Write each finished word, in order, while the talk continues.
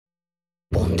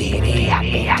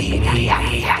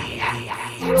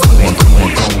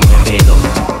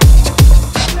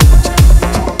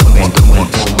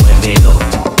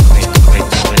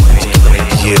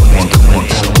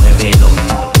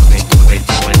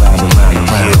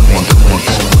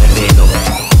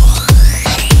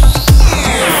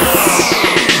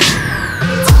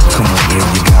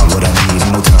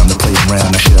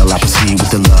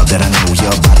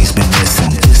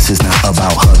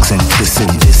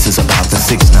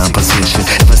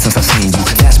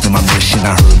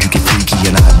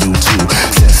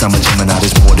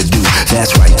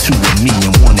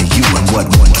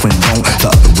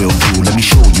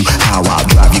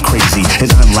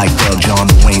John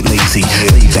O E Q.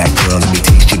 Lay back, girl, let me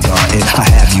taste your garden. I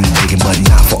have you begging, but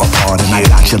not for a pardon. I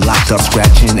got you locked up,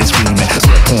 scratching and screaming.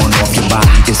 Sweat pouring off your body,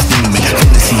 it's steaming.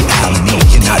 Fantasy Alley, no,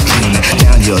 you're not dreaming.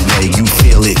 Down your leg, you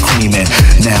feel it creaming.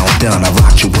 Now I'm done, I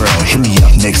rocked your world. Hit me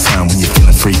up next time when you're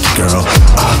feeling freaky, girl.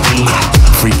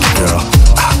 Freaky girl.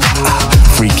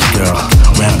 Freaky girl.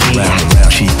 Round and round and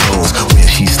round she goes. Where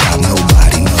she stop,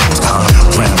 nobody knows.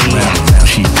 Round and round and round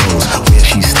she goes. Where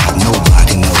she stop,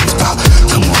 nobody knows.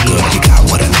 Come on, girl, you got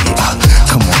what I need.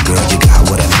 Come on, girl, you got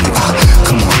what I need.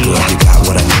 Come on, girl, you got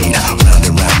what I need. Round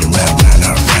and round and round,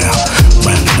 round and round.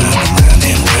 Round and round and round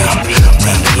and round.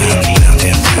 Round and round and round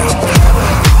and round.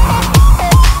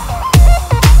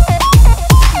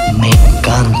 Me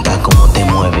encanta cómo te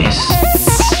mueves.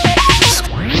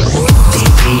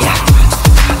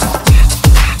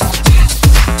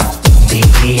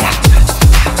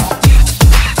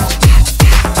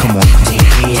 Come on.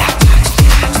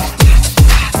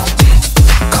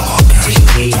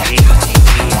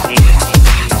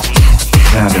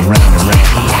 Round and round and round.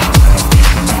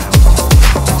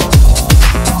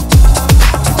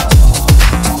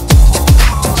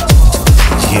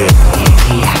 Yeah.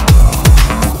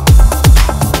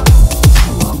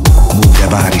 Move that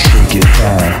body, shake it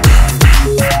hard.